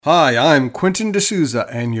Hi, I'm Quentin D'Souza,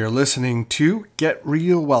 and you're listening to Get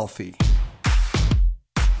Real Wealthy.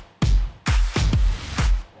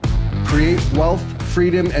 Create wealth,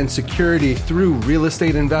 freedom, and security through real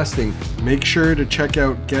estate investing. Make sure to check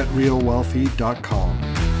out getrealwealthy.com.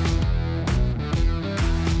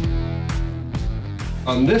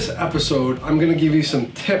 On this episode, I'm going to give you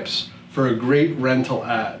some tips for a great rental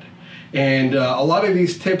ad. And a lot of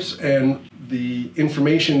these tips and the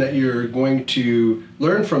information that you're going to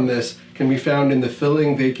learn from this can be found in the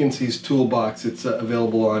Filling Vacancies Toolbox. It's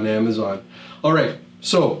available on Amazon. All right,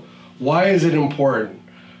 so why is it important?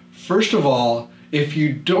 First of all, if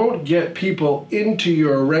you don't get people into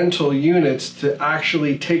your rental units to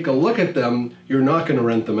actually take a look at them, you're not going to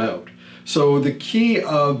rent them out. So the key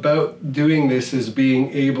about doing this is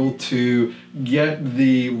being able to get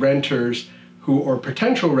the renters or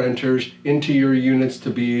potential renters into your units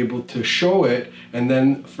to be able to show it, and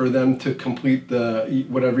then for them to complete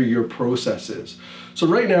whatever your process is. So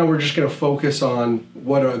right now we're just going to focus on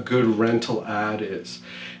what a good rental ad is.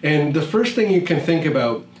 And the first thing you can think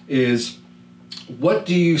about is, what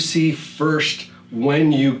do you see first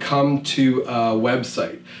when you come to a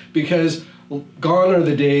website? Because gone are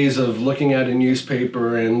the days of looking at a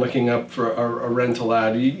newspaper and looking up for a rental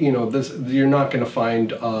ad. You're not going to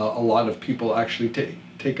find a lot of people actually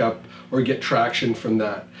take up or get traction from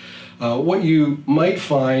that. What you might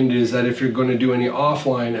find is that if you're going to do any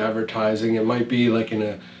offline advertising, it might be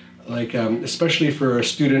especially for a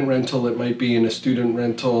student rental, it might be in a student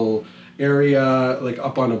rental area, like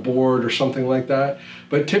up on a board or something like that.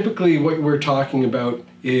 But typically what we're talking about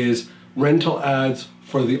is rental ads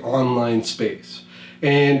for the online space.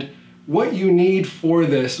 And what you need for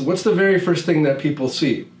this, what's the very first thing that people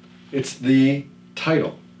see? It's the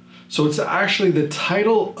title. So it's actually the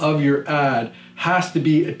title of your ad has to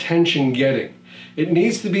be attention getting. It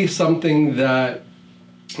needs to be something that,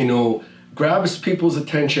 grabs people's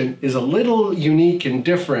attention, is a little unique and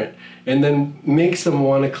different, and then makes them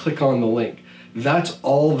want to click on the link. That's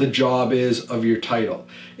all the job is of your title.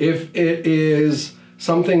 If it is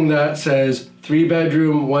something that says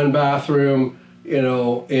 3-bedroom, 1-bathroom,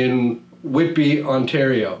 in Whitby,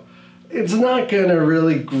 Ontario, it's not gonna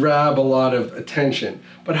really grab a lot of attention.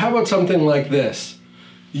 But how about something like this?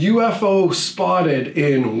 UFO spotted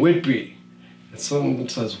in Whitby. And someone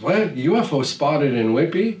says, what? UFO spotted in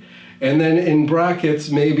Whitby? And then in brackets,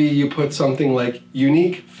 maybe you put something like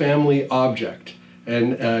unique family object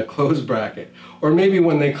and close bracket. Or maybe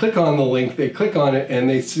when they click on the link, they click on it and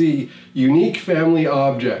they see unique family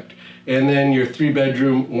object, and then your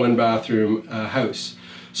 3-bedroom, 1-bathroom house.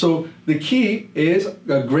 So the key is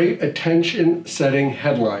a great attention setting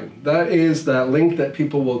headline. That is that link that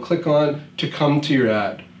people will click on to come to your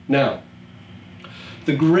ad. Now,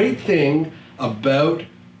 the great thing about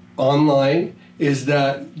online is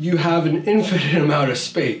that you have an infinite amount of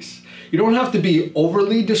space. You don't have to be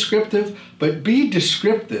overly descriptive, but be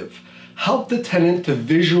descriptive. Help the tenant to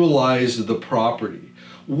visualize the property.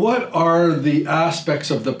 What are the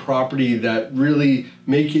aspects of the property that really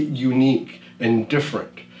make it unique and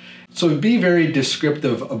different? So be very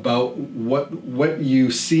descriptive about what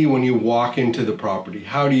you see when you walk into the property.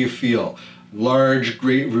 How do you feel? Large,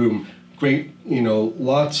 great room, great,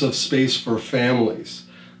 lots of space for families.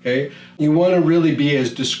 Okay, you want to really be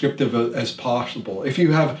as descriptive as possible. If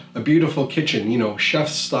you have a beautiful kitchen,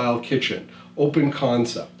 chef's style kitchen, open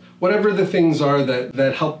concept, whatever the things are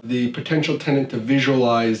that help the potential tenant to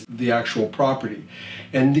visualize the actual property.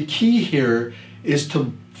 And the key here is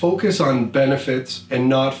to focus on benefits and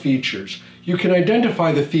not features. You can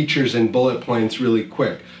identify the features in bullet points really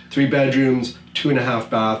quick. 3 bedrooms, 2.5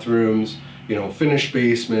 bathrooms, finished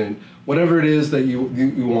basement, whatever it is that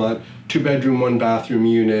you want, 2-bedroom, 1-bathroom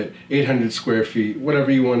unit, 800 square feet,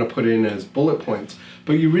 whatever you want to put in as bullet points.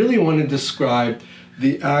 But you really want to describe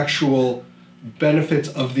the actual benefits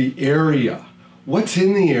of the area. What's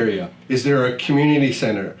in the area? Is there a community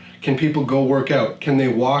center? Can people go work out? Can they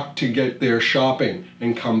walk to get their shopping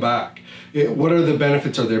and come back? What are the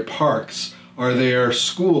benefits? Are there parks? Are there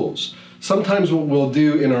schools? Sometimes what we'll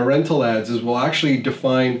do in our rental ads is we'll actually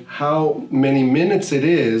define how many minutes it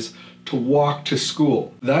is to walk to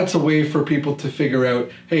school. That's a way for people to figure out,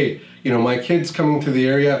 hey, my kid's coming to the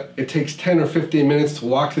area, it takes 10 or 15 minutes to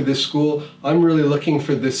walk to this school. I'm really looking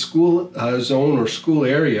for this school zone or school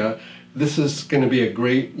area. This is going to be a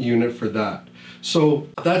great unit for that. So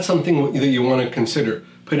that's something that you want to consider.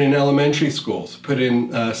 Put in elementary schools, put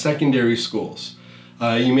in secondary schools.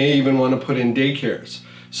 You may even want to put in daycares.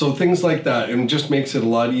 So things like that, and just makes it a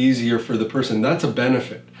lot easier for the person. That's a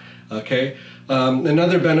benefit, okay?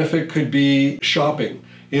 Another benefit could be shopping.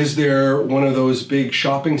 Is there one of those big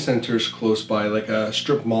shopping centers close by, like a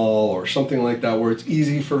strip mall or something like that, where it's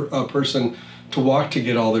easy for a person to walk to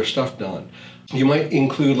get all their stuff done? You might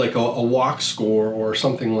include like a walk score or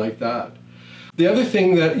something like that. The other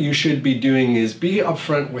thing that you should be doing is be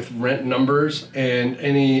upfront with rent numbers and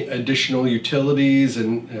any additional utilities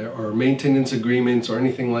and or maintenance agreements or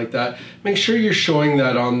anything like that. Make sure you're showing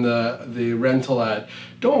that on the rental ad.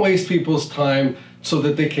 Don't waste people's time so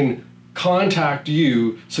that they can contact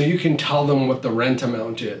you so you can tell them what the rent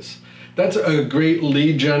amount is. That's a great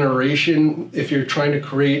lead generation if you're trying to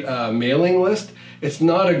create a mailing list. It's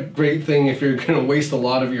not a great thing if you're going to waste a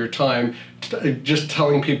lot of your time just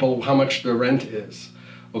telling people how much the rent is.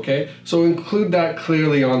 Okay, so include that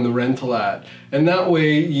clearly on the rental ad, and that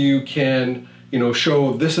way you can,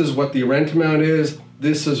 show this is what the rent amount is.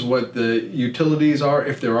 This is what the utilities are,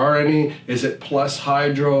 if there are any. Is it plus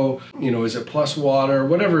hydro? Is it plus water?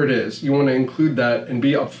 Whatever it is, you want to include that and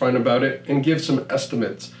be upfront about it and give some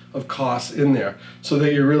estimates of costs in there so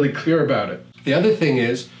that you're really clear about it. The other thing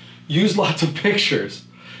is, use lots of pictures.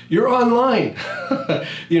 You're online.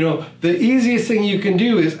 The easiest thing you can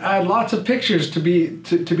do is add lots of pictures to be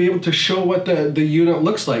able to show what the unit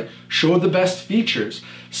looks like, show the best features.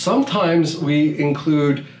 Sometimes we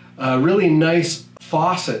include really nice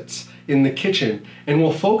faucets in the kitchen, and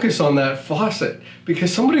we'll focus on that faucet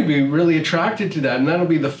because somebody will be really attracted to that, and that'll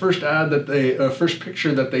be the first first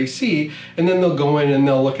picture that they see, and then they'll go in and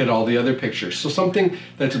they'll look at all the other pictures. So something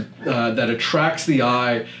that attracts the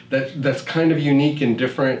eye, that's kind of unique and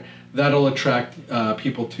different, that'll attract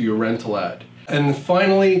people to your rental ad. And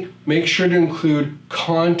finally, make sure to include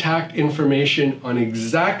contact information on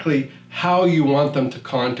exactly how you want them to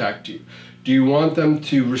contact you. Do you want them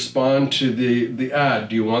to respond to the ad?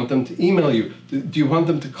 Do you want them to email you? Do you want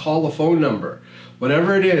them to call a phone number?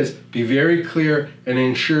 Whatever it is, be very clear and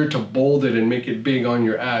ensure to bold it and make it big on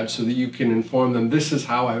your ad so that you can inform them, this is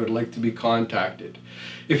how I would like to be contacted.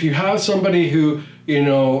 If you have somebody who,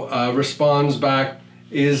 responds back,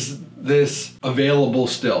 is this available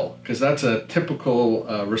still? Because that's a typical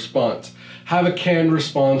response. Have a canned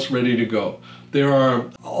response ready to go. There are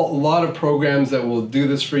a lot of programs that will do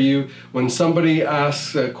this for you. When somebody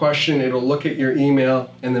asks a question, it'll look at your email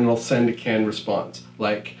and then it'll send a canned response.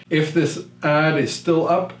 Like, if this ad is still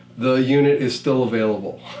up, the unit is still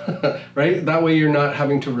available, right? That way you're not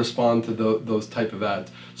having to respond to those type of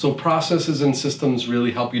ads. So processes and systems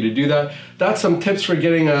really help you to do that. That's some tips for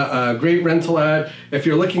getting a great rental ad. If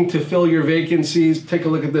you're looking to fill your vacancies, take a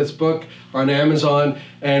look at this book on Amazon,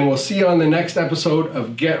 and we'll see you on the next episode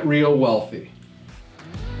of Get Real Wealthy.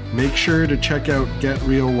 Make sure to check out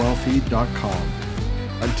GetRealWealthy.com.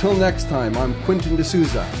 Until next time, I'm Quentin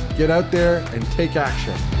D'Souza. Get out there and take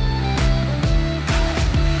action.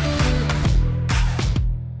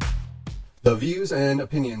 The views and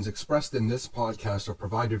opinions expressed in this podcast are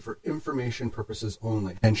provided for information purposes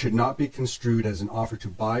only and should not be construed as an offer to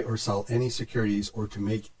buy or sell any securities or to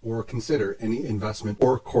make or consider any investment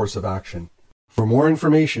or course of action. For more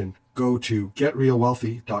information, go to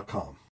GetRealWealthy.com.